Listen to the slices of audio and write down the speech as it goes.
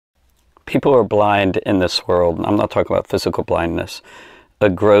People are blind in this world. I'm not talking about physical blindness. A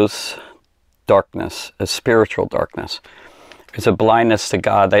gross darkness, a spiritual darkness. It's a blindness to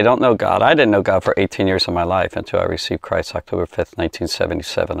God. They don't know God. I didn't know God for 18 years of my life until I received Christ October 5th,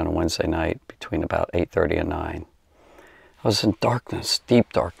 1977 on a Wednesday night between about 8:30 and 9. I was in darkness,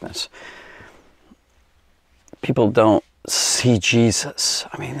 deep darkness. People don't see Jesus.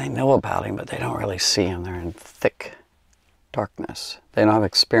 I mean, they know about him, but they don't really see him. They're in thick darkness. They don't have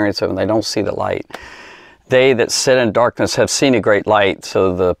experience of him. They don't see the light. They that sit in darkness have seen a great light,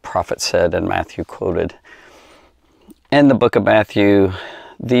 so the prophet said, and Matthew quoted. In the book of Matthew,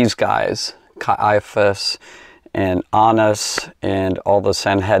 these guys, Caiaphas and Annas and all the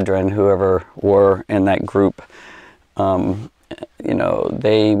Sanhedrin, whoever were in that group, you know,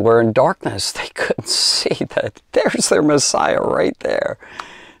 they were in darkness. They couldn't see that. There's their Messiah right there.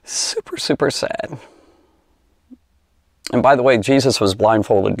 Super, super sad. And by the way, Jesus was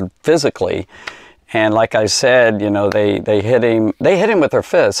blindfolded physically. And like I said, you know, they hit him. They hit him with their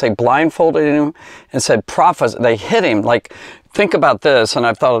fists. They blindfolded him and said, "Prophesy." They hit him. Like, think about this, and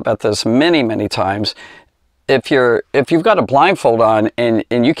I've thought about this many, many times. If you've got a blindfold on and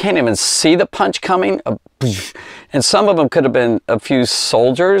you can't even see the punch coming, and some of them could have been a few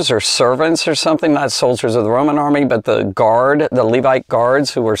soldiers or servants or something, not soldiers of the Roman army, but the Levite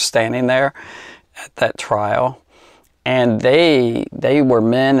guards who were standing there at that trial. And they were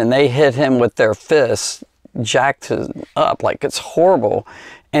men, and they hit him with their fists, jacked him up, like it's horrible.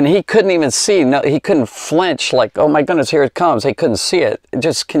 And he couldn't even see. No, he couldn't flinch, like, oh my goodness, here it comes. He couldn't see it.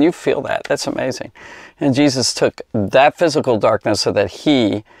 Just, can you feel that? That's amazing. And Jesus took that physical darkness so that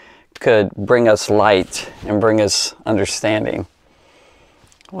he could bring us light and bring us understanding.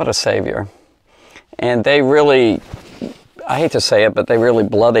 What a Savior. And they really, I hate to say it, but they really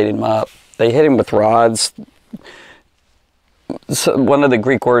bloodied him up. They hit him with rods. So one of the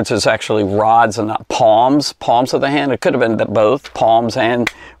Greek words is actually rods and not palms, palms of the hand. It could have been both, palms and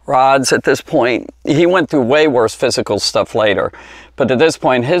rods at this point. He went through way worse physical stuff later. But at this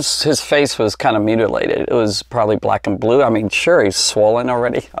point, his face was kind of mutilated. It was probably black and blue. I mean, sure, he's swollen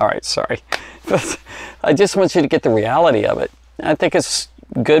already. All right, sorry. But I just want you to get the reality of it. I think it's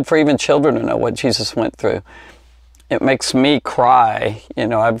good for even children to know what Jesus went through. It makes me cry. You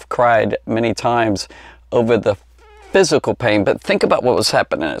know, I've cried many times over the physical pain, but think about what was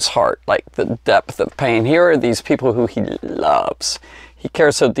happening in his heart, like the depth of pain. Here are these people who he loves. He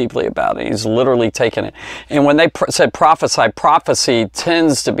cares so deeply about it. He's literally taken it. And when they said prophesy, prophecy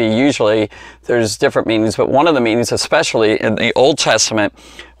tends to be usually, there's different meanings, but one of the meanings, especially in the Old Testament,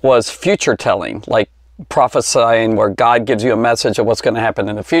 was future telling, like prophesying where God gives you a message of what's going to happen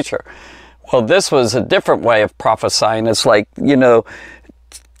in the future. Well, this was a different way of prophesying. It's like, you know,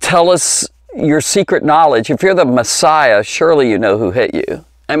 tell us your secret knowledge. If you're the Messiah, surely you know who hit you.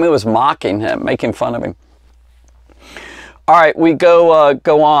 I mean, it was mocking him, making fun of him. All right, we go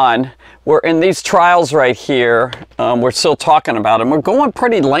on. We're in these trials right here. We're still talking about them. We're going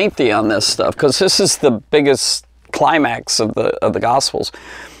pretty lengthy on this stuff because this is the biggest climax of the Gospels.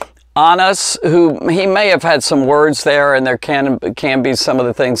 Annas, who he may have had some words there, and there can be some of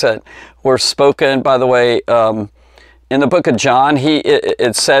the things that were spoken. By the way, in the book of John,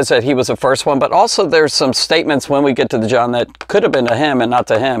 it says that he was the first one, but also there's some statements when we get to the John that could have been to him and not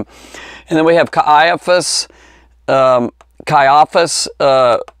to him. And then we have Caiaphas, and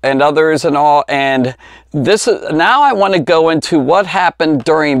others and all. And this is, now I want to go into what happened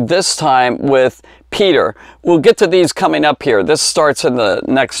during this time with Peter. We'll get to these coming up here. This starts in the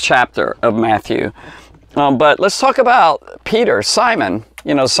next chapter of Matthew. But let's talk about Peter, Simon.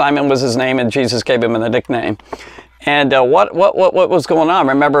 You know, Simon was his name, and Jesus gave him the nickname. And what was going on?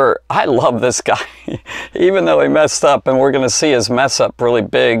 Remember, I love this guy. Even though he messed up, and we're going to see his mess up really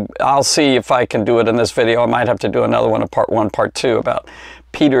big. I'll see if I can do it in this video. I might have to do another one, a part 1, part 2, about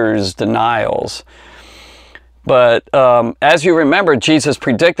Peter's denials. But as you remember, Jesus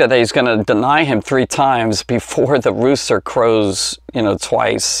predicted that he's going to deny him 3 times before the rooster crows, you know,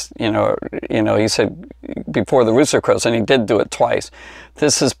 twice. You know, he said before the rooster crows, and he did do it twice.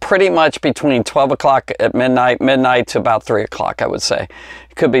 This is pretty much between 12 o'clock at midnight to about 3 o'clock, I would say.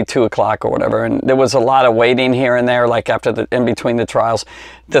 It could be 2 o'clock or whatever. And there was a lot of waiting here and there, like in between the trials.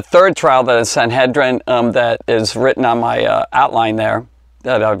 The third trial that is Sanhedrin, that is written on my outline there,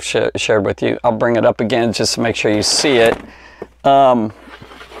 that I've shared with you. I'll bring it up again just to make sure you see it.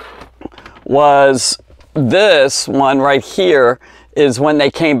 Was this one right here is when they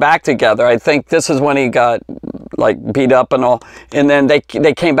came back together. I think this is when he got like beat up and all. And then they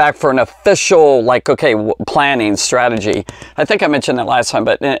came back for an official, like, okay, planning strategy. I think I mentioned that last time,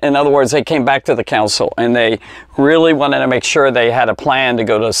 but in other words, they came back to the council and they really wanted to make sure they had a plan to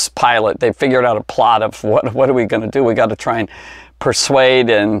go to Pilate. They figured out a plot of what are we going to do? We got to try and persuade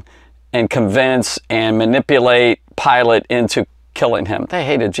and convince and manipulate Pilate into killing him. They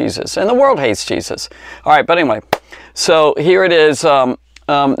hated Jesus, and the world hates Jesus. All right, but anyway, so here it is.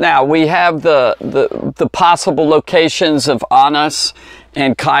 Now we have the possible locations of Annas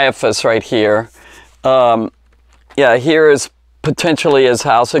and Caiaphas right here. Yeah, here is potentially his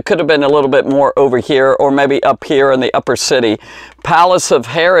house. It could have been a little bit more over here, or maybe up here in the upper city. Palace of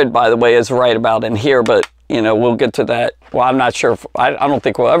Herod, by the way, is right about in here, but you know, we'll get to that. Well, I'm not sure. I don't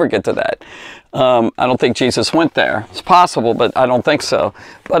think we'll ever get to that. I don't think Jesus went there. It's possible, but I don't think so.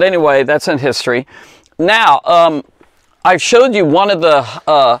 But anyway, that's in history. Now, I showed you one of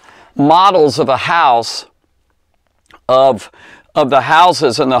the models of a house, of the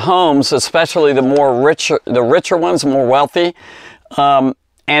houses and the homes, especially the richer ones, more wealthy.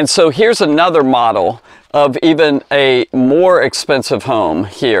 And so here's another model of even a more expensive home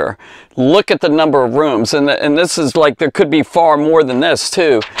here. Look at the number of rooms, and this is like, there could be far more than this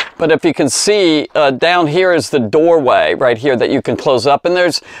too. But if you can see, down here is the doorway right here that you can close up, and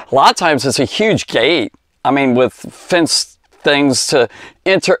there's a lot of times it's a huge gate. I mean, with fenced things to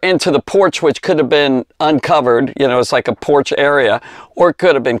enter into the porch, which could have been uncovered. You know, it's like a porch area, or it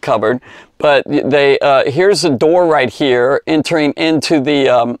could have been covered. But they here's the door right here, entering into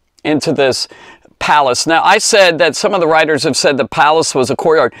the into this palace. Now, I said that some of the writers have said the palace was a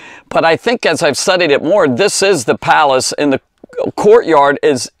courtyard, but I think as I've studied it more, this is the palace, and the courtyard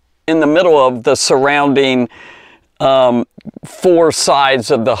is in the middle of the surrounding four sides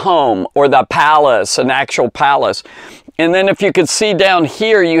of the home, or the palace, an actual palace. And then if you could see down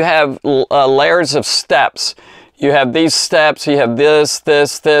here, you have layers of steps. You have these steps, you have this,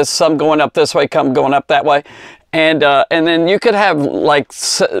 some going up this way, some going up that way. And then you could have like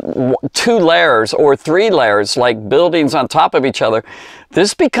 2 layers or 3 layers, like buildings on top of each other.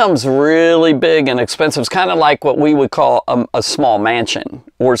 This becomes really big and expensive. It's kind of like what we would call a small mansion,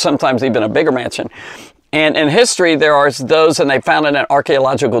 or sometimes even a bigger mansion. And in history, there are those, and they found it in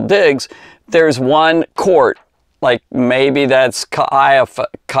archaeological digs, there's one court, like maybe that's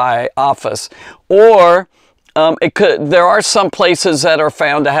Caiaphas, or there are some places that are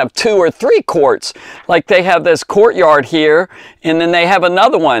found to have 2 or 3 courts. Like they have this courtyard here, and then they have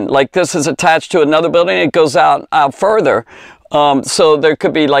another one. Like this is attached to another building, it goes out further. So there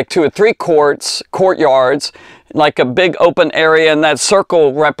could be like 2 or 3 courtyards, like a big open area, and that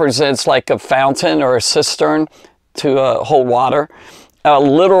circle represents like a fountain or a cistern to hold water. A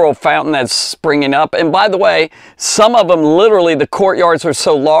literal fountain that's springing up. And by the way, some of them, literally, the courtyards were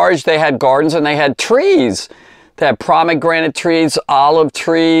so large, they had gardens and they had trees. They had pomegranate trees, olive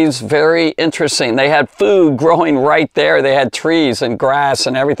trees, very interesting. They had food growing right there. They had trees and grass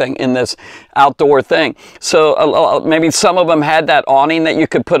and everything in this outdoor thing. So maybe some of them had that awning that you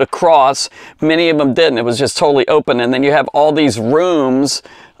could put across. Many of them didn't. It was just totally open. And then you have all these rooms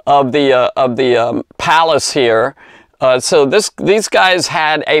of the palace here. So these guys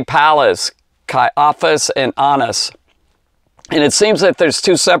had a palace, Caiaphas and Annas. And it seems that there's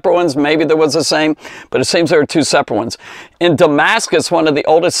 2 separate ones. Maybe there was the same, but it seems there are 2 separate ones. In Damascus, one of the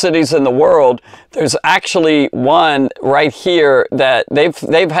oldest cities in the world, there's actually one right here that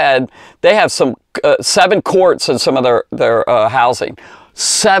they have some 7 courts in some of their housing.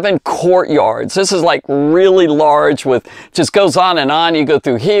 7 courtyards. This is like really large, with just goes on and on. You go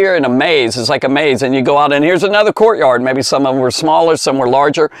through here in a maze. It's like a maze, and you go out and here's another courtyard. Maybe some of them were smaller, some were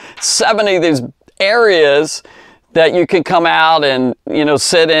larger. 70 of these areas that you can come out and, you know,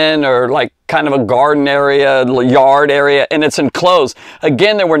 sit in, or like kind of a garden area, yard area, and it's enclosed.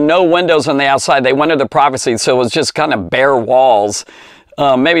 Again, there were no windows on the outside. They wanted the privacy, so it was just kind of bare walls.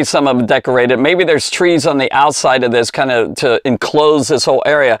 Maybe some of them decorated. Maybe there's trees on the outside of this, kind of to enclose this whole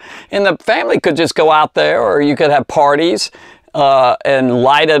area. And the family could just go out there, or you could have parties and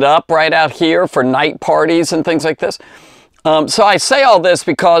light it up right out here for night parties and things like this. So I say all this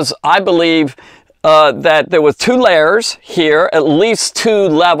because I believe that there was 2 layers here, at least 2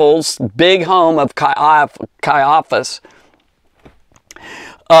 levels, big home of Caiaphas.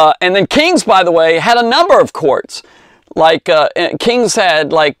 And then kings, by the way, had a number of courts. Like kings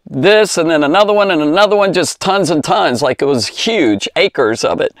had like this, and then another one, just tons and tons. Like it was huge, acres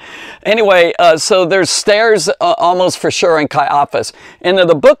of it. Anyway, so there's stairs almost for sure in Caiaphas. And in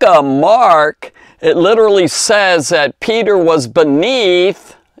the book of Mark, it literally says that Peter was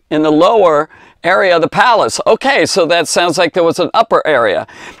beneath, in the lower area of the palace. Okay, so that sounds like there was an upper area.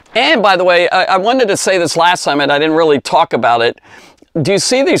 And by the way, I wanted to say this last time and I didn't really talk about it. Do you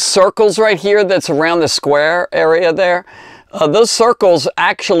see these circles right here that's around the square area there? Those circles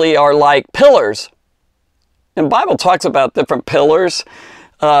actually are like pillars. And the Bible talks about different pillars.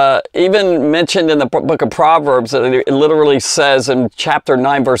 Even mentioned in the book of Proverbs, it literally says in chapter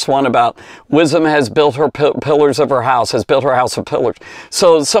 9, verse 1 about wisdom has built her pillars of her house, has built her house of pillars.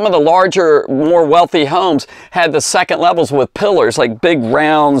 So some of the larger, more wealthy homes had the second levels with pillars, like big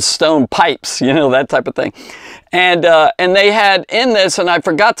round stone pipes, you know, that type of thing. And they had in this, and I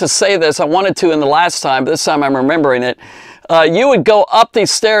forgot to say this, I wanted to in the last time, but this time I'm remembering it. You would go up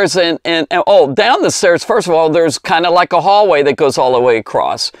these stairs and down the stairs, first of all, there's kind of like a hallway that goes all the way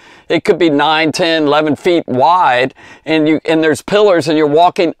across. It could be 9, 10, 11 feet wide, and there's pillars, and you're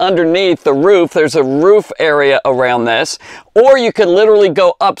walking underneath the roof. There's a roof area around this. Or you could literally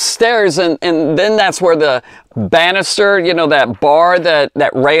go upstairs, and then that's where the banister, you know, that bar, that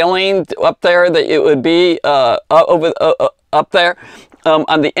railing up there, that it would be up there.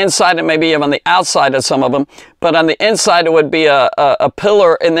 On the inside and maybe even on the outside of some of them, but on the inside it would be a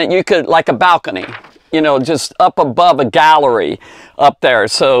pillar, and then you could, like a balcony, you know, just up above a gallery up there.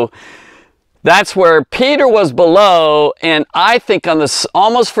 So that's where Peter was below, and I think on this,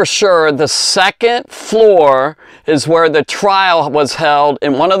 almost for sure, the second floor is where the trial was held,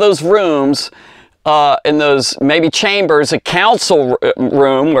 in one of those rooms, in those maybe chambers, a council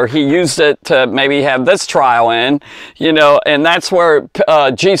room where he used it to maybe have this trial in, you know, and that's where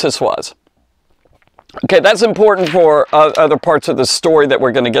Jesus was. Okay, that's important for other parts of the story that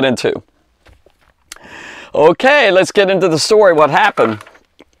we're going to get into. Okay, let's get into the story, what happened.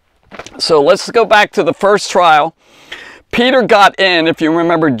 So let's go back to the first trial. Peter got in. If you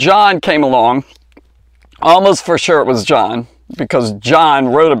remember, John came along. Almost for sure it was John, because John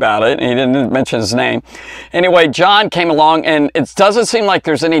wrote about it, and he didn't mention his name. Anyway, John came along, and it doesn't seem like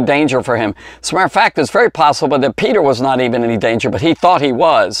there's any danger for him. As a matter of fact, it's very possible that Peter was not even in any danger, but he thought he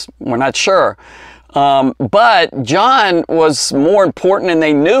was. We're not sure. But John was more important, and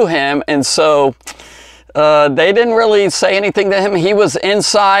they knew him, and so they didn't really say anything to him. He was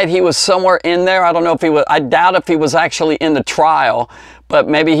inside. He was somewhere in there. I don't know if he was, I doubt if he was actually in the trial, but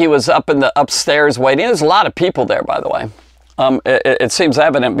maybe he was up in the upstairs waiting. There's a lot of people there, by the way. It seems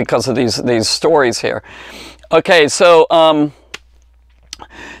evident because of these stories here. Okay, so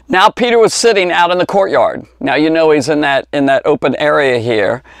now Peter was sitting out in the courtyard. Now you know he's in that open area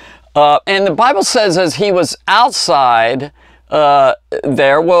here, and the Bible says as he was outside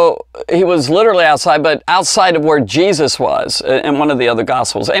there, well, he was literally outside, but outside of where Jesus was in one of the other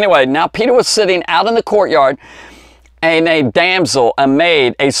Gospels. Anyway, now Peter was sitting out in the courtyard, and a damsel, a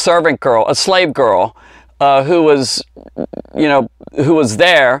maid, a servant girl, a slave girl, who was, you know, who was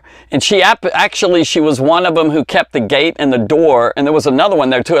there, and she was one of them who kept the gate and the door, and there was another one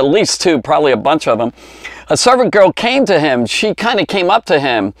there too, at least two, probably a bunch of them. A servant girl came to him. She kind of came up to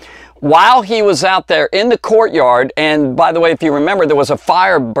him while he was out there in the courtyard. And by the way, if you remember, there was a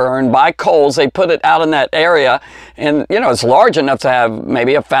fire burn by coals. They put it out in that area, and you know, it's large enough to have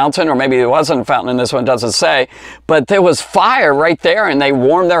maybe a fountain, or maybe there wasn't a fountain in this one, doesn't say, but there was fire right there, and they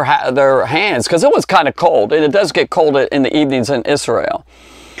warmed their hands, because it was kind of cold, and it does get cold in the evenings in Israel.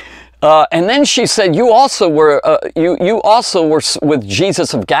 And then she said, you also were with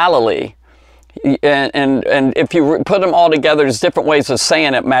Jesus of Galilee. And if you put them all together, there's different ways of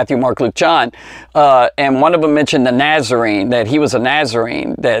saying it, Matthew, Mark, Luke, John. And one of them mentioned the Nazarene, that he was a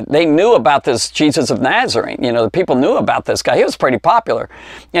Nazarene, that they knew about this Jesus of Nazarene. You know, the people knew about this guy. He was pretty popular.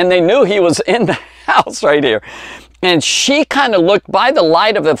 And they knew he was in the house right here. And she kind of looked by the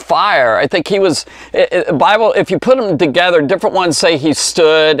light of the fire. I think he was, Bible, if you put them together, different ones say he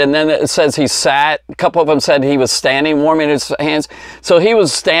stood, and then it says he sat. A couple of them said he was standing, warming his hands. So he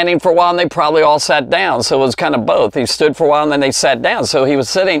was standing for a while, and they probably all sat down. So it was kind of both. He stood for a while, and then they sat down. So he was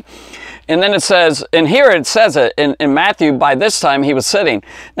sitting. And then it says, and here it says it, in Matthew, by this time he was sitting.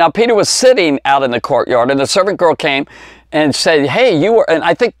 Now Peter was sitting out in the courtyard, and the servant girl came and said, hey, you were, and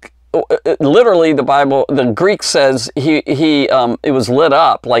I think, literally the Bible, the Greek says it was lit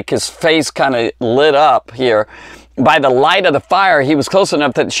up, like his face kind of lit up here by the light of the fire. He was close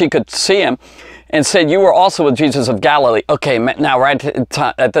enough that she could see him, and said, you were also with Jesus of Galilee. Okay, now right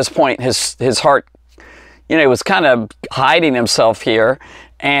at this point, his heart, you know, he was kind of hiding himself here,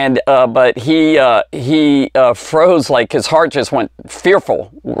 and but he froze, like his heart just went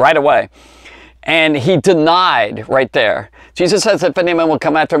fearful right away. And he denied right there. Jesus says, if any man will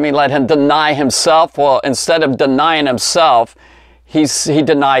come after me, let him deny himself. Well, instead of denying himself, he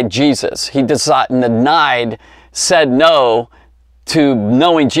denied Jesus. He denied, said no to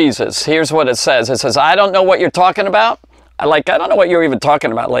knowing Jesus. Here's what it says. It says, I don't know what you're talking about. like, I don't know what you're even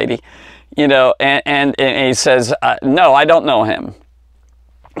talking about, lady. You know, and he says, no, I don't know him.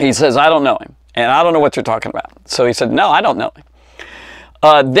 He says, I don't know him. And I don't know what you're talking about. So he said, no, I don't know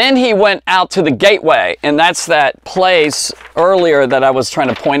him. Then he went out to the gateway, and that's that place earlier that I was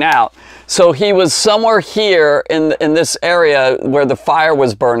trying to point out. So he was somewhere here in this area where the fire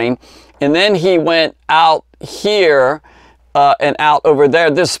was burning, and then he went out here and out over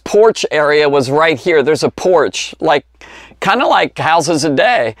there. This porch area was right here. There's a porch, like kind of like houses a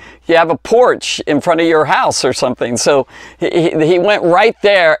day. You have a porch in front of your house or something. So he went right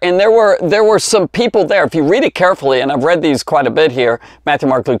there, and there were some people there. If you read it carefully, and I've read these quite a bit here, Matthew,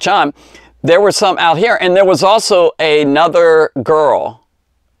 Mark, Luke, John, there were some out here, and there was also another girl,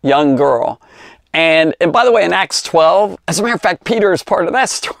 young girl. And by the way, in Acts 12, as a matter of fact, Peter is part of that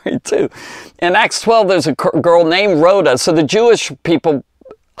story too. In Acts 12, there's a girl named Rhoda. So the Jewish people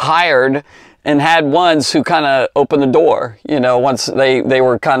hired and had ones who kind of opened the door, you know, once they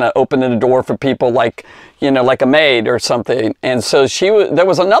were kind of opening the door for people like, you know, like a maid or something. And so there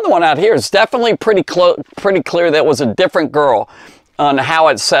was another one out here. It's definitely pretty clear that was a different girl on how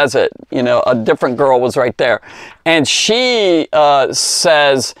it says it. You know, a different girl was right there. And she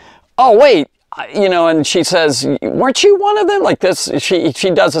says, oh, wait, you know, and she says, weren't you one of them? Like this, she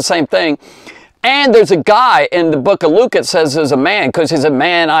does the same thing. And there's a guy in the book of Luke, it says there's a man, because he's a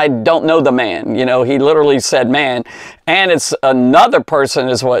man, I don't know the man. You know, he literally said man. And it's another person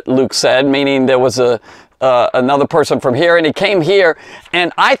is what Luke said, meaning there was another person from here, and he came here.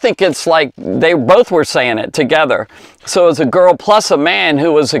 And I think it's like they both were saying it together. So it's a girl plus a man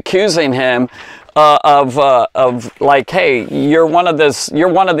who was accusing him of like, hey, you're one of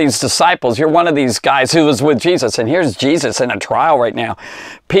these disciples, you're one of these guys who was with Jesus, and here's Jesus in a trial right now.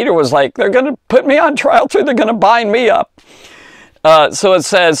 Peter was like, they're going to put me on trial too, they're going to bind me up. So it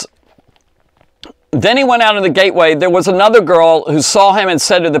says, then he went out of the gateway. There was another girl who saw him and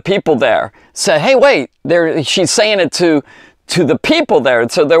said to the people there, said, hey, wait, she's saying it to the people there.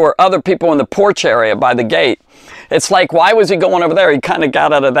 So there were other people in the porch area by the gate. It's like, why was he going over there? He kind of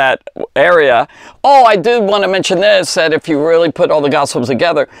got out of that area. Oh, I did want to mention this, that if you really put all the Gospels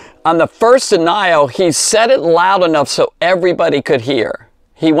together, on the first denial, he said it loud enough so everybody could hear.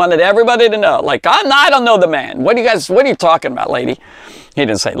 He wanted everybody to know, like, I don't know the man. What are you talking about, lady? He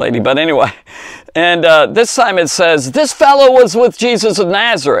didn't say lady, but anyway. And this time it says, this fellow was with Jesus of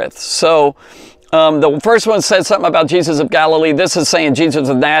Nazareth. So the first one said something about Jesus of Galilee. This is saying Jesus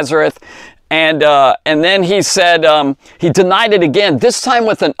of Nazareth. And then he said, he denied it again, this time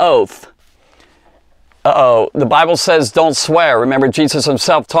with an oath. Uh-oh, the Bible says don't swear. Remember, Jesus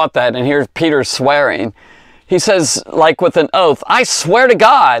himself taught that, and here's Peter swearing. He says, like with an oath, I swear to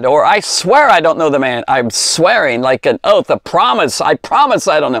God, or I swear I don't know the man. I'm swearing like an oath, a promise. I promise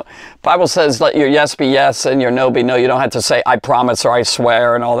I don't know. The Bible says let your yes be yes and your no be no. You don't have to say I promise or I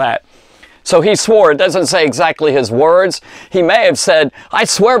swear and all that. So he swore. It doesn't say exactly his words. He may have said, I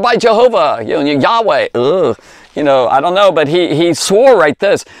swear by Jehovah, you know, Yahweh. Ugh. You know, I don't know, but he swore right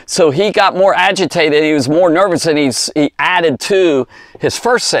this. So he got more agitated. He was more nervous, and he added to his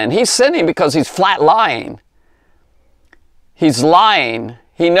first sin. He's sinning because he's flat lying. He's lying.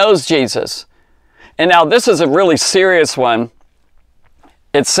 He knows Jesus. And now this is a really serious one.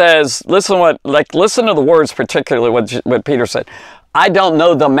 It says, listen to the words, particularly what Peter said. I don't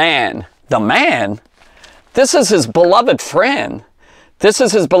know the man. The man? This is his beloved friend. This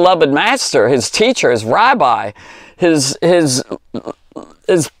is his beloved master, his teacher, his rabbi, his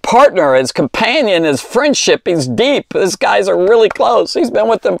partner, his companion, his friendship. He's deep. These guys are really close. He's been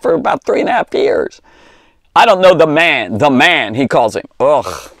with them for about 3.5 years. I don't know the man, he calls him.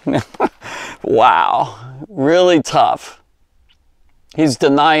 Ugh. Wow. Really tough. He's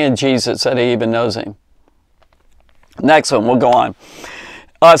denying Jesus that he even knows him. Next one, we'll go on.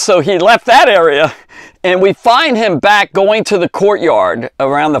 So he left that area, and we find him back going to the courtyard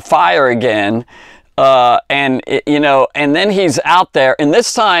around the fire again. And then he's out there. And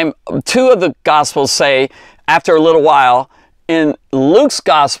this time, 2 of the Gospels say, after a little while. In Luke's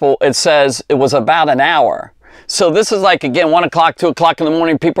Gospel, it says it was about an hour. So this is like, again, 1 o'clock, 2 o'clock in the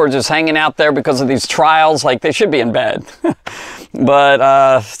morning. People are just hanging out there because of these trials. Like, they should be in bed. But,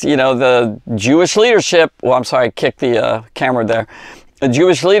 the Jewish leadership, well, I'm sorry, I kicked the camera there. The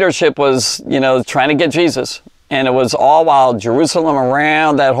Jewish leadership was, trying to get Jesus. And it was all while Jerusalem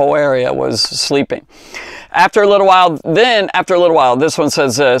around that whole area was sleeping. After a little while, this one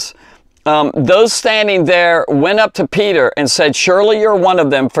says this. Those standing there went up to Peter and said, surely you're one of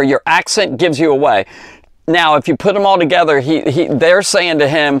them, for your accent gives you away. Now, if you put them all together, they're saying to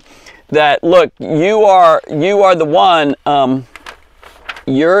him that, look, you are the one,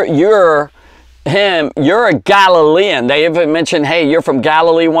 you're him, you're a Galilean. They even mentioned, hey, you're from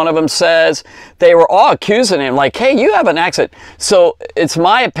Galilee, one of them says. They were all accusing him, like, hey, you have an accent. So it's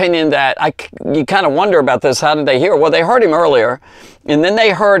my opinion that you kind of wonder about this. How did they hear? Well, they heard him earlier, and then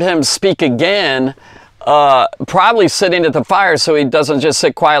they heard him speak again, probably sitting at the fire so he doesn't just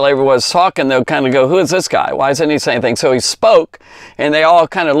sit quietly. Everyone's talking. They'll kind of go, who is this guy? Why isn't he saying anything? So he spoke, and they all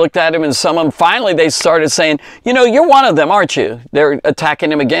kind of looked at him, and some of them finally they started saying, you know, you're one of them, aren't you? They're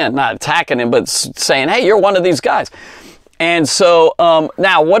attacking him again, not attacking him, but saying, hey, you're one of these guys. And so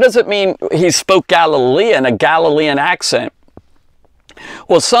now what does it mean he spoke Galilean, a Galilean accent?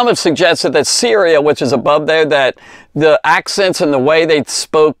 Well, some have suggested that Syria, which is above there, that the accents and the way they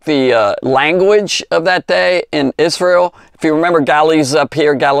spoke the language of that day in Israel, if you remember, Galilee's up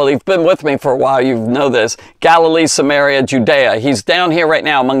here. Galilee, you've been with me for a while, you know this. Galilee, Samaria, Judea. He's down here right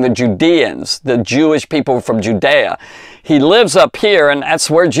now among the Judeans, the Jewish people from Judea. He lives up here, and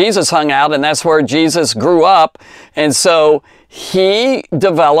that's where Jesus hung out, and that's where Jesus grew up. And so he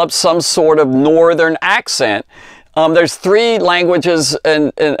developed some sort of northern accent. There's 3 languages,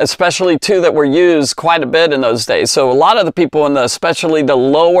 and especially 2 that were used quite a bit in those days. So a lot of the people in especially the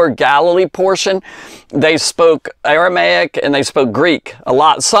lower Galilee portion, they spoke Aramaic and they spoke Greek.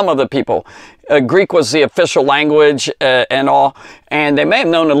 Some of the people. Greek was the official language and all. And they may have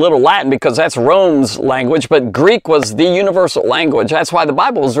known a little Latin because that's Rome's language, but Greek was the universal language. That's why the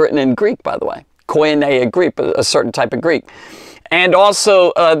Bible was written in Greek, by the way. Koine Greek, a certain type of Greek. And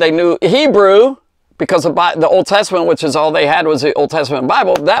also they knew Hebrew, because the Old Testament, which is all they had was the Old Testament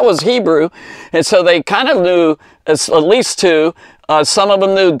Bible, that was Hebrew. And so they kind of knew at least 2. Some of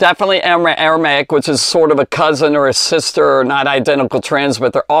them knew definitely Aramaic, which is sort of a cousin or a sister, or not identical twins,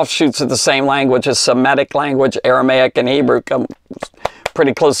 but they're offshoots of the same language, a Semitic language. Aramaic and Hebrew come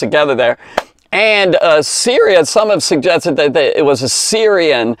pretty close together there. And Syria, some have suggested that it was a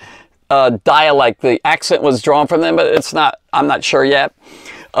Syrian dialect. The accent was drawn from them, but it's not, I'm not sure yet.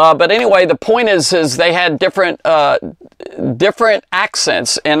 But anyway, the point is they had different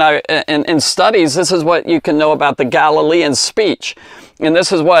accents, and in studies, this is what you can know about the Galilean speech, and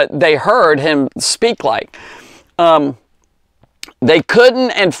this is what they heard him speak like. They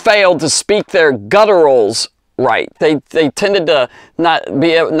couldn't and failed to speak their gutturals right. They tended to not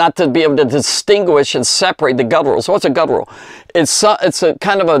to be able to distinguish and separate the gutturals. So what's a guttural? It's a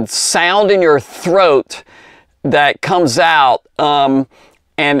kind of a sound in your throat that comes out.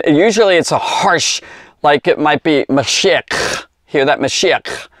 And usually it's a harsh, like it might be Mashiach. Hear that?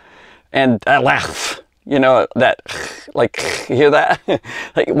 Mashiach. And Alef. You know, that, like, hear that?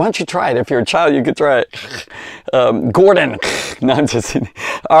 Like, why don't you try it? If you're a child, you could try it. Gordon. No, I'm just kidding.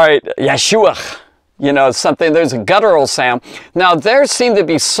 All right, Yeshua. You know, something, there's a guttural sound. Now, theirs seem to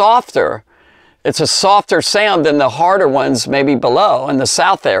be softer. It's a softer sound than the harder ones maybe below in the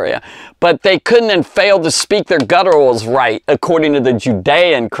south area. But they couldn't and failed to speak their gutturals right, according to the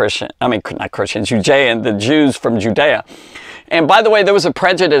Judean the Jews from Judea. And by the way, there was a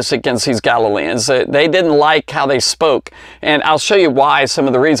prejudice against these Galileans. They didn't like how they spoke. And I'll show you why, some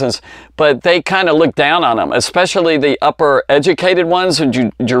of the reasons. But they kind of looked down on them, especially the upper educated ones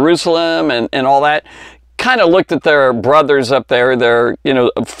in Jerusalem and all that. Kind of looked at their brothers up there, their, you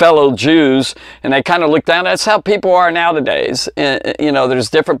know, fellow Jews, and they kind of looked down. That's how people are nowadays. You know, there's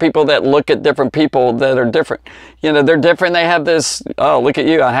different people that look at different people that are different. You know, they're different. They have this, oh, look at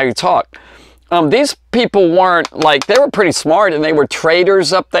you on how you talk. These people weren't like, they were pretty smart, and they were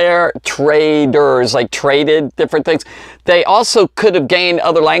traders up there. Traders, like traded different things. They also could have gained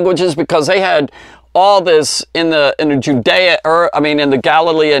other languages because they had all this in the Judea, in the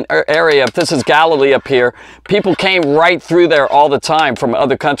Galilean area. If this is Galilee up here, people came right through there all the time from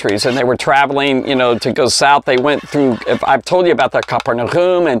other countries, and they were traveling, you know, to go south. They went through, if I've told you about that,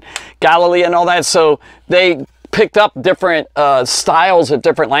 Capernaum and Galilee and all that. So they picked up different styles of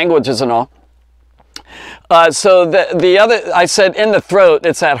different languages and all. So the other, I said in the throat,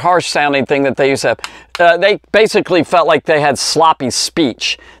 it's that harsh sounding thing that they used to have. They basically felt like they had sloppy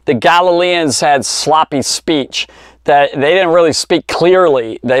speech. The Galileans had sloppy speech, that they didn't really speak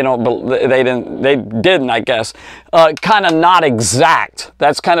clearly. They didn't, I guess. Kind of not exact.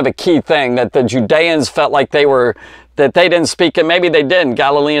 That's kind of a key thing, that the Judeans felt like they didn't speak, and maybe they didn't.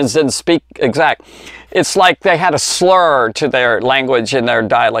 Galileans didn't speak exact. It's like they had a slur to their language and their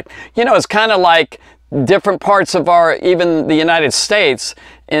dialect. You know, it's kind of like different parts of even the United States,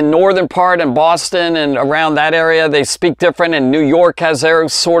 in northern part in Boston and around that area, they speak different, and New York has their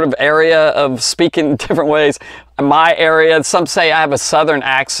sort of area of speaking different ways. My area, some say I have a southern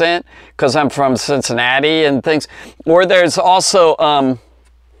accent because I'm from Cincinnati and things. Or there's also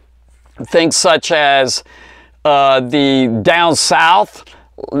things such as the down south,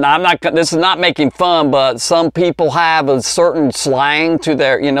 now this is not making fun, but some people have a certain slang to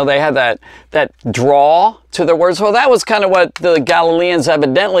their, you know, they have that draw to their words. Well, that was kind of what the Galileans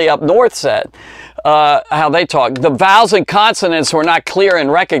evidently up north said, how they talk. The vowels and consonants were not clear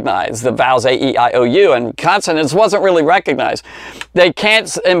and recognized. The vowels A, E, I, O, U, and consonants wasn't really recognized. They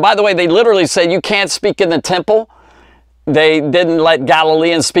can't, and by the way, they literally said you can't speak in the temple. They didn't let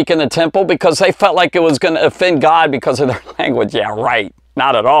Galileans speak in the temple because they felt like it was going to offend God because of their language. Yeah, right.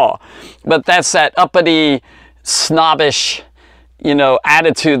 Not at all. But that's that uppity, snobbish, you know,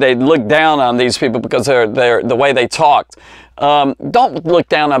 attitude. They look down on these people because they're the way they talked. Don't look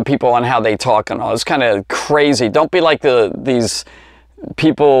down on people on how they talk and all. It's kind of crazy. Don't be like these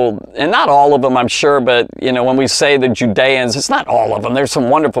people, and not all of them, I'm sure, but, you know, when we say the Judeans, it's not all of them. There's some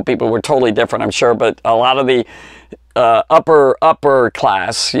wonderful people who are totally different, I'm sure, but a lot of the upper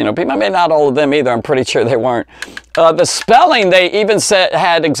class, you know, people, I mean, not all of them either, I'm pretty sure they weren't. The spelling, they even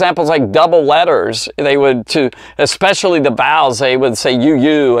had examples like double letters. They would, especially the vowels, they would say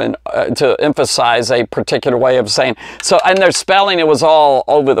you, and to emphasize a particular way of saying. So, and their spelling, it was all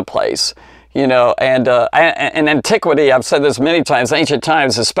over the place. You know, and in antiquity, I've said this many times, ancient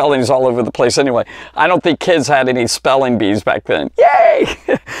times, the spelling is all over the place anyway. I don't think kids had any spelling bees back then. Yay!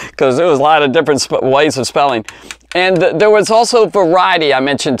 Because there was a lot of different ways of spelling. And there was also variety, I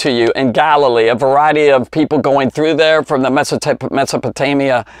mentioned to you, in Galilee, a variety of people going through there from the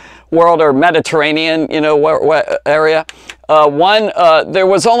Mesopotamia world, or Mediterranean, you know, area. There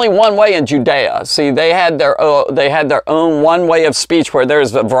was only one way in Judea. See, they had their own one way of speech where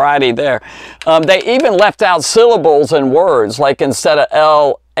there's a variety there. They even left out syllables and words, like instead of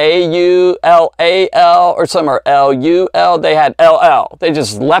L-A-U, L-A-L, or some are L-U-L, they had L-L. They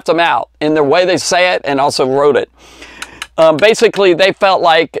just left them out in the way they say it and also wrote it. Basically, they felt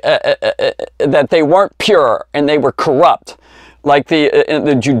like that they weren't pure and they were corrupt. Like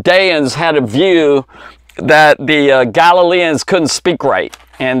the Judeans had a view that the Galileans couldn't speak right,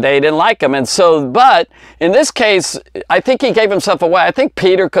 and they didn't like him. And so, but in this case, I think he gave himself away. I think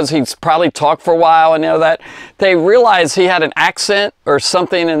Peter, because he's probably talked for a while and you know that, they realized he had an accent or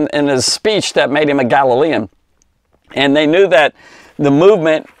something in his speech that made him a Galilean. And they knew that the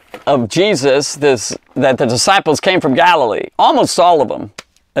movement of Jesus, that the disciples came from Galilee, almost all of them.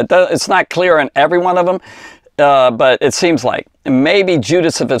 It's not clear in every one of them, but it seems like. Maybe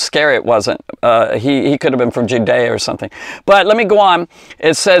Judas of Iscariot wasn't. He could have been from Judea or something. But let me go on.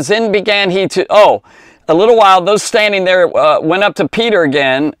 It says, then began he to, a little while, those standing there went up to Peter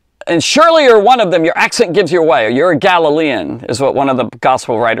again, and surely you're one of them. Your accent gives you away. Or you're a Galilean, is what one of the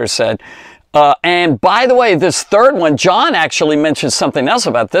gospel writers said. And by the way, this third one, John actually mentions something else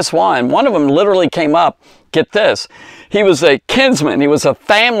about this one. One of them literally came up, get this. He was a kinsman. He was a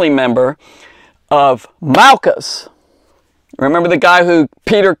family member of Malchus. Remember the guy who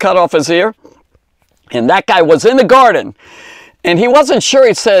Peter cut off his ear? And that guy was in the garden. And he wasn't sure.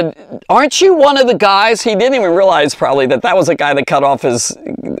 He said, aren't you one of the guys? He didn't even realize probably that was the guy that cut off his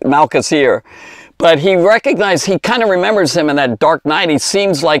Malchus' ear. But he recognized, he kind of remembers him in that dark night. He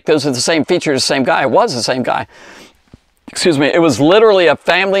seems like those are the same features, the same guy. It was the same guy. Excuse me. It was literally a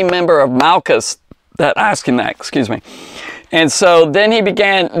family member of Malchus that asked him that. Excuse me. And so then he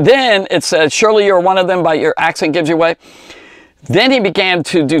began, then it said, surely you're one of them, by your accent gives you away. Then he began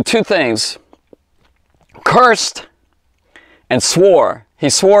to do two things. Cursed and swore.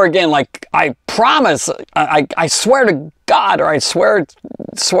 He swore again, like, I promise, I swear to God, or I swear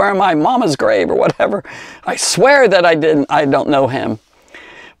on my mama's grave, or whatever. I swear that I don't know him.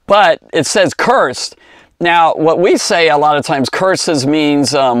 But it says cursed. Now, what we say a lot of times, curses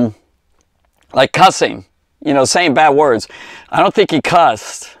means like cussing, you know, saying bad words. I don't think he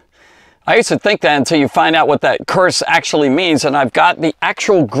cussed. I used to think that until you find out what that curse actually means, and I've got the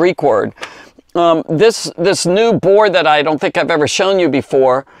actual Greek word. This new board that I don't think I've ever shown you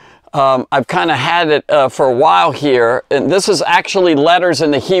before, I've kind of had it for a while here, and this is actually letters in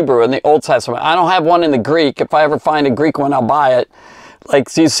the Hebrew in the Old Testament. I don't have one in the Greek. If I ever find a Greek one, I'll buy it. Like,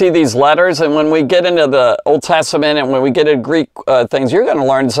 so you see these letters, and when we get into the Old Testament and when we get into Greek things, you're going to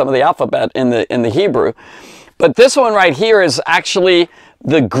learn some of the alphabet in the Hebrew. But this one right here is actually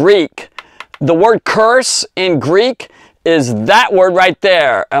the Greek. The word curse in Greek is that word right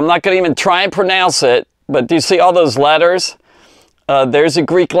there. I'm not going to even try and pronounce it, but do you see all those letters? There's the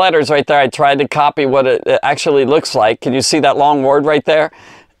Greek letters right there. I tried to copy what it actually looks like. Can you see that long word right there?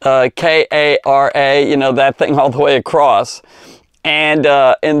 K-A-R-A, you know, that thing all the way across. And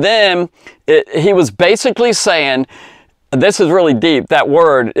then he was basically saying, this is really deep, that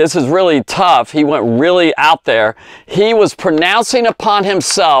word, this is really tough. He went really out there. He was pronouncing upon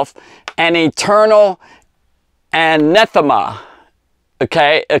himself an eternal anathema.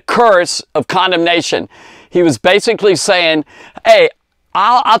 okay? A curse of condemnation. He was basically saying, hey,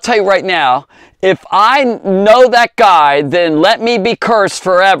 I'll tell you right now, if I know that guy, then let me be cursed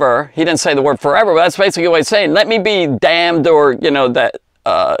forever. He didn't say the word forever, but that's basically what he's saying. Let me be damned, or, you know, that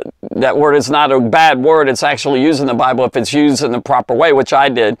word is not a bad word. It's actually used in the Bible if it's used in the proper way, which I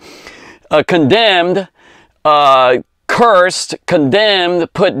did. Condemned, cursed,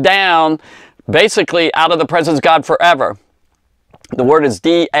 condemned, put down, basically out of the presence of God forever. The word is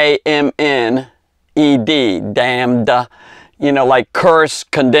D-A-M-N-E-D, damned, you know, like curse,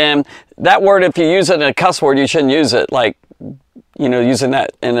 condemn. That word, if you use it in a cuss word, you shouldn't use it, like, you know, using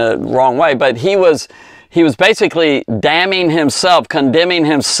that in a wrong way. But he was basically damning himself, condemning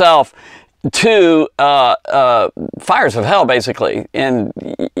himself to fires of hell, basically. And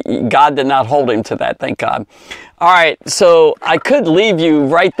God did not hold him to that, thank God. All right, so I could leave you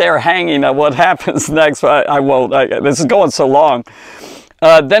right there hanging at what happens next, but I won't. This is going so long.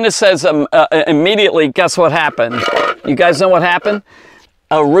 Then it says immediately, guess what happened? You guys know what happened?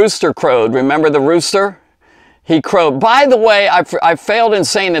 A rooster crowed. Remember the rooster? He crowed. By the way, I failed in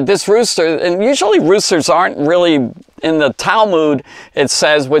saying that this rooster, and usually roosters aren't really, in the Talmud, it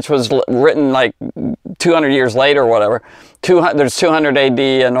says, which was written like 200 years later or whatever. There's 200 AD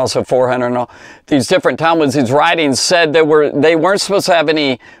and also 400 and all. These different Talmuds, these writings said they weren't supposed to have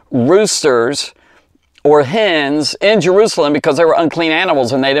any roosters or hens in Jerusalem because they were unclean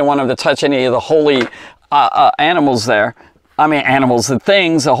animals and they didn't want them to touch any of the holy animals there. I mean, animals,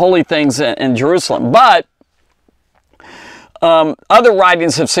 the holy things in Jerusalem. But other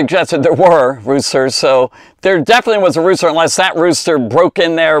writings have suggested there were roosters, so there definitely was a rooster, unless that rooster broke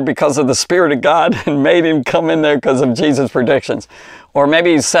in there because of the Spirit of God and made him come in there because of Jesus' predictions. Or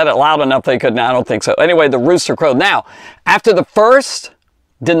maybe he said it loud enough they couldn't. I don't think so. Anyway, the rooster crowed. Now, after the first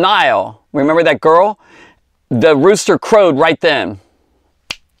denial, remember that girl? The rooster crowed right then.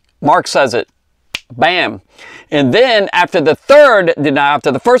 Mark says it. Bam. And then after the third denial,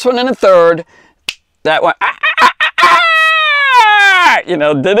 after the first one and the third, that one, you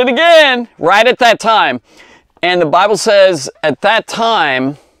know, did it again right at that time. And the Bible says at that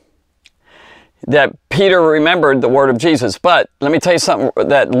time that Peter remembered the word of Jesus. But let me tell you something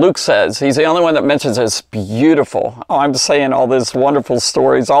that Luke says. He's the only one that mentions it. It's beautiful. Oh, I'm saying all these wonderful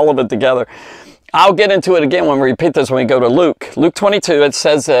stories, all of it together. I'll get into it again when we repeat this when we go to Luke. Luke 22, it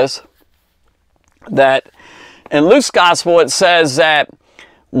says this, that in Luke's gospel, it says that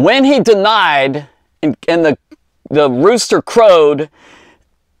when he denied and the rooster crowed,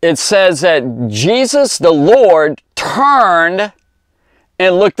 it says that Jesus, the Lord, turned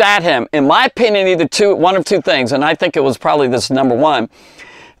and looked at him. In my opinion, one of two things, and I think it was probably this number one,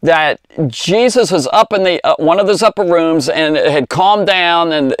 that Jesus was up in one of those upper rooms and it had calmed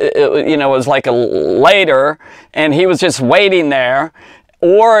down, and it was like later, and he was just waiting there.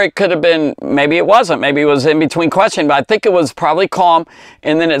 Or it could have been, maybe it wasn't, maybe it was in between questioning, but I think it was probably calm.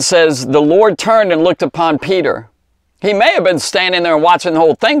 And then it says, the Lord turned and looked upon Peter. He may have been standing there and watching the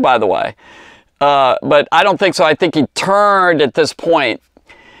whole thing, by the way. But I don't think so. I think he turned at this point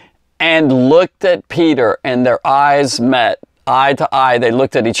and looked at Peter, and their eyes met, eye to eye. They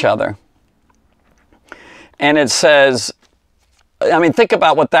looked at each other. And it says, I mean, think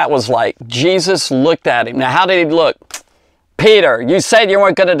about what that was like. Jesus looked at him. Now, how did he look? Peter, you said you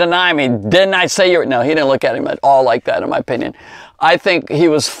weren't going to deny me. Didn't I say you were? No, he didn't look at him at all like that, in my opinion. I think he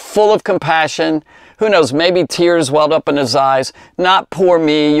was full of compassion. Who knows, maybe tears welled up in his eyes. Not poor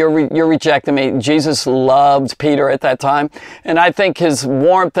me, you're rejecting me. Jesus loved Peter at that time. And I think his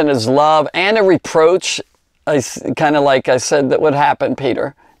warmth and his love and a reproach, kind of like I said, that would happen,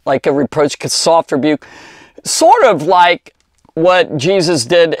 Peter. Like a reproach, a soft rebuke. Sort of like what Jesus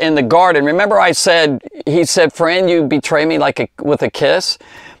did in the garden. Remember he said, friend, you betray me with a kiss.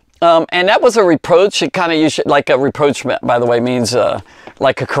 And that was a reproach. It kind of, like a reproach, by the way, means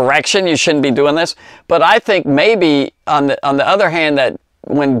like a correction. You shouldn't be doing this. But I think maybe on the other hand, that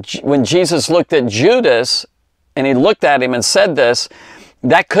when Jesus looked at Judas and he looked at him and said this,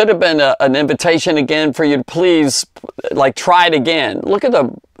 that could have been an invitation again for you to please, like, try it again. Look at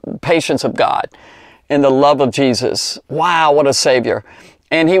the patience of God and the love of Jesus. Wow, what a Savior.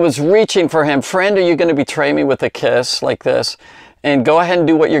 And he was reaching for him. Friend, are you going to betray me with a kiss like this? And go ahead and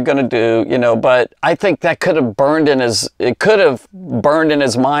do what you're going to do, but I think that could have burned in his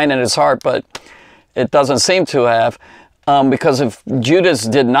mind and his heart, but it doesn't seem to have, because if Judas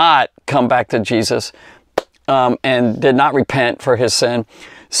did not come back to Jesus, and did not repent for his sin.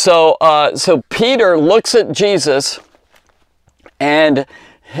 So Peter looks at Jesus, and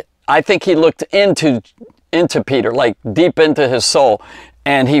I think he looked into Peter, like deep into his soul.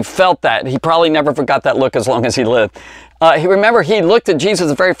 And he felt that. He probably never forgot that look as long as he lived. Remember, he looked at Jesus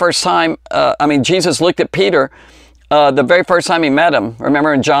the very first time. Jesus looked at Peter the very first time he met him.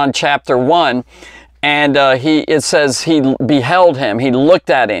 Remember in John chapter 1. And it says he beheld him. He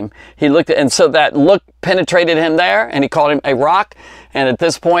looked at him. And so that look penetrated him there, and he called him a rock. And at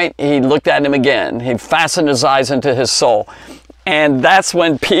this point, he looked at him again. He fastened his eyes into his soul. And that's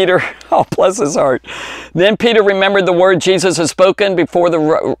when Peter, oh, bless his heart. Then Peter remembered the word Jesus had spoken before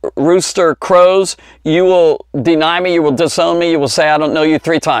the rooster crows. You will deny me, you will disown me, you will say, I don't know you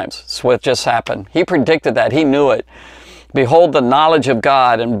 3 times. That's what just happened. He predicted that. He knew it. Behold the knowledge of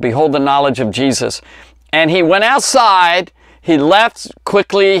God, and behold the knowledge of Jesus. And he went outside. He left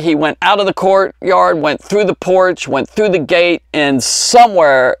quickly. He went out of the courtyard, went through the porch, went through the gate, and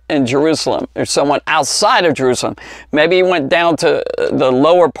somewhere in Jerusalem, there's someone outside of Jerusalem. Maybe he went down to the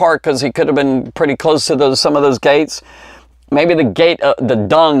lower part because he could have been pretty close to some of those gates. Maybe the gate, the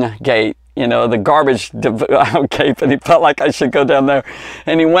dung gate, the garbage gate, and he felt like I should go down there.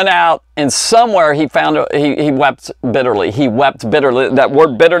 And he went out, and somewhere he found, he wept bitterly. He wept bitterly. That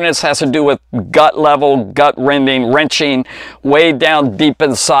word bitterness has to do with gut level, gut rending, wrenching, way down deep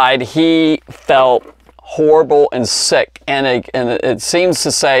inside. He felt horrible and sick. And it seems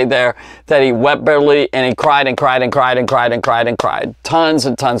to say there that he wept bitterly, and he cried and cried and cried and cried and cried and cried. Tons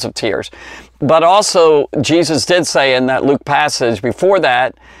and tons of tears. But also, Jesus did say in that Luke passage before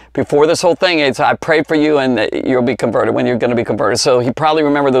that, before this whole thing, it's, I pray for you and you'll be converted when you're going to be converted. So he probably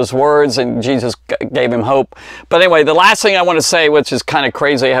remembered those words, and Jesus gave him hope. But anyway, the last thing I want to say, which is kind of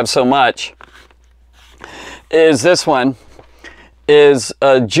crazy, I have so much, is this one, is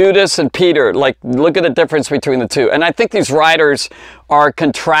Judas and Peter. Like, look at the difference between the two. And I think these writers are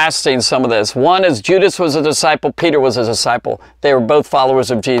contrasting some of this. One is Judas was a disciple, Peter was a disciple. They were both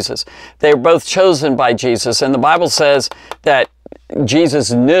followers of Jesus. They were both chosen by Jesus. And the Bible says that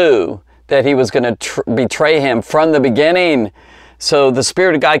Jesus knew that he was going to betray him from the beginning. So the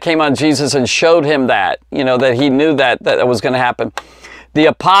Spirit of God came on Jesus and showed him that, that he knew that was going to happen. The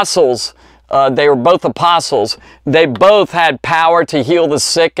apostles, they were both apostles. They both had power to heal the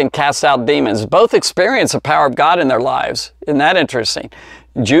sick and cast out demons. Both experienced the power of God in their lives. Isn't that interesting?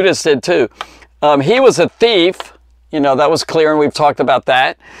 Judas did too. He was a thief. That was clear, and we've talked about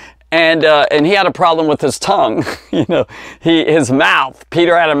that. And he had a problem with his tongue. His mouth.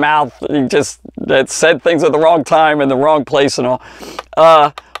 Peter had a mouth that said things at the wrong time in the wrong place and all.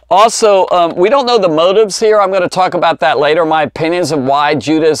 Also, we don't know the motives here. I'm going to talk about that later, my opinions of why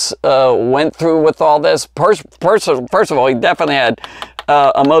Judas went through with all this. First of all, he definitely had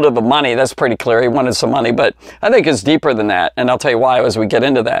a motive of money. That's pretty clear. He wanted some money, but I think it's deeper than that, and I'll tell you why as we get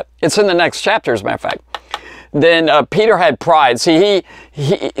into that. It's in the next chapter, as a matter of fact. Then Peter had pride. See,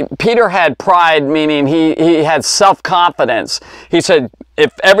 Peter had pride, meaning he had self-confidence. He said,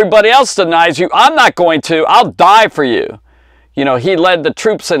 if everybody else denies you, I'm not going to. I'll die for you. He led the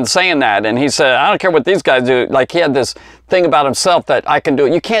troops in saying that, and he said, I don't care what these guys do. Like, he had this thing about himself that I can do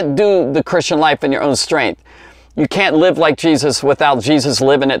it. You can't do the Christian life in your own strength. You can't live like Jesus without Jesus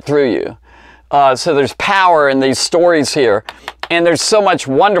living it through you. So there's power in these stories here. And there's so much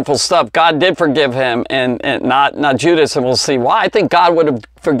wonderful stuff. God did forgive him, and not Judas, and we'll see why. I think God would have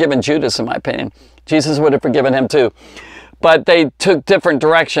forgiven Judas, in my opinion. Jesus would have forgiven him too. But they took different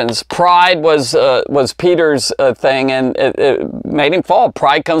directions. Pride was Peter's thing, and it made him fall.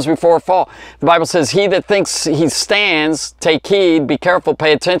 Pride comes before a fall. The Bible says, he that thinks he stands, take heed, be careful,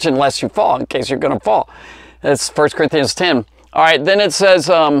 pay attention, lest you fall, in case you're going to fall. That's 1 Corinthians 10. All right, then it says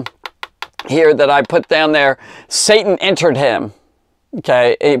here that I put down there, Satan entered him.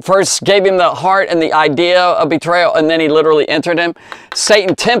 Okay, he first gave him the heart and the idea of betrayal, and then he literally entered him.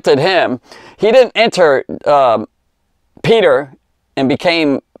 Satan tempted him. He didn't enter Peter and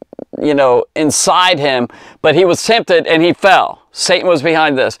became, inside him, but he was tempted and he fell. Satan was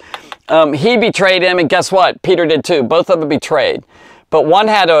behind this. He betrayed him, and guess what? Peter did too. Both of them betrayed. But one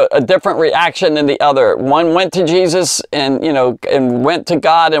had a different reaction than the other. One went to Jesus and, and went to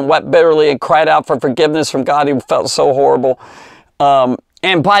God and wept bitterly and cried out for forgiveness from God. He felt so horrible.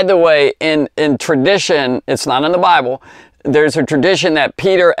 And by the way, in tradition, it's not in the Bible, there's a tradition that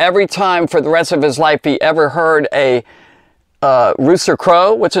Peter, every time for the rest of his life he ever heard a rooster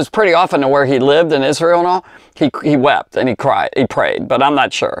crow, which is pretty often where he lived in Israel and all, he wept and he cried, he prayed, but I'm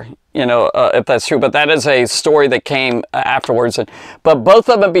not sure, if that's true. But that is a story that came afterwards. But both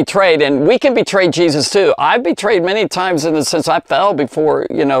of them betrayed, and we can betray Jesus too. I've betrayed many times in the sense I fell before,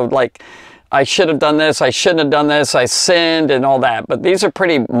 like, I should have done this, I shouldn't have done this, I sinned and all that. But these are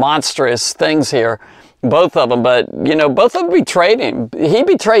pretty monstrous things here. both of them, but, you know, both of them betrayed him. He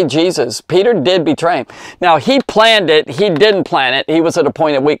betrayed Jesus. Peter did betray him. Now, he planned it. He didn't plan it. He was at a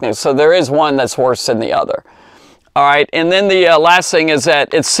point of weakness. So there is one that's worse than the other. All right. And then the last thing is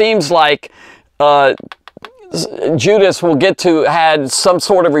that it seems like Judas will get to had some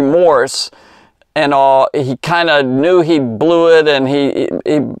sort of remorse and all. He kind of knew he blew it, and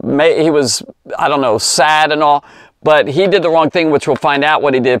he was, I don't know, sad and all. But he did the wrong thing, which we'll find out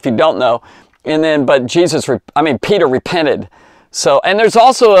what he did if you don't know. And then, but Peter repented. So, and there's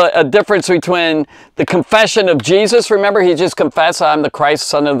also a difference between the confession of Jesus. Remember, he just confessed, I'm the Christ,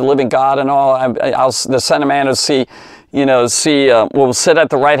 Son of the living God, and all. The Son of Man will will sit at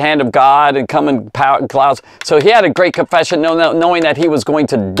the right hand of God and come in power and clouds. So he had a great confession, knowing that he was going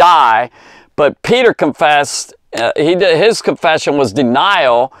to die. But Peter confessed. His confession was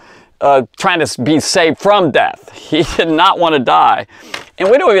denial, trying to be saved from death. He did not want to die. And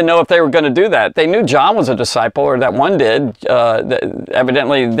we don't even know if they were going to do that. They knew John was a disciple, or that one did.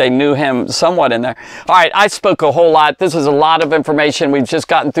 Evidently, they knew him somewhat in there. All right, I spoke a whole lot. This is a lot of information. We've just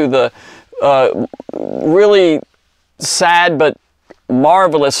gotten through the really sad but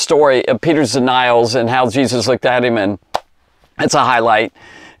marvelous story of Peter's denials and how Jesus looked at him, and it's a highlight.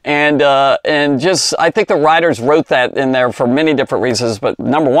 And just, I think the writers wrote that in there for many different reasons. But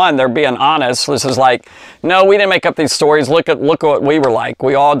number one, they're being honest. This is like, no, we didn't make up these stories. Look at what we were like.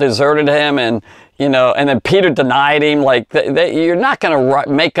 We all deserted him, and you know, and then Peter denied him. Like, you're not going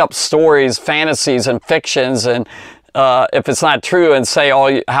to make up stories, fantasies, and fictions, and if it's not true, and say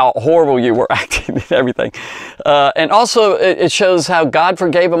how horrible you were acting and everything. And also, it shows how God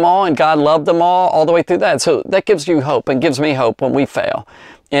forgave them all, and God loved them all the way through that. So that gives you hope, and gives me hope when we fail.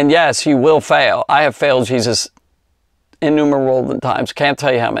 And yes, you will fail. I have failed Jesus innumerable times. Can't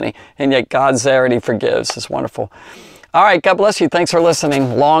tell you how many. And yet God's there and he forgives. It's wonderful. All right. God bless you. Thanks for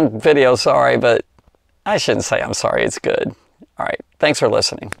listening. Long video. Sorry, but I shouldn't say I'm sorry. It's good. All right. Thanks for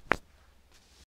listening.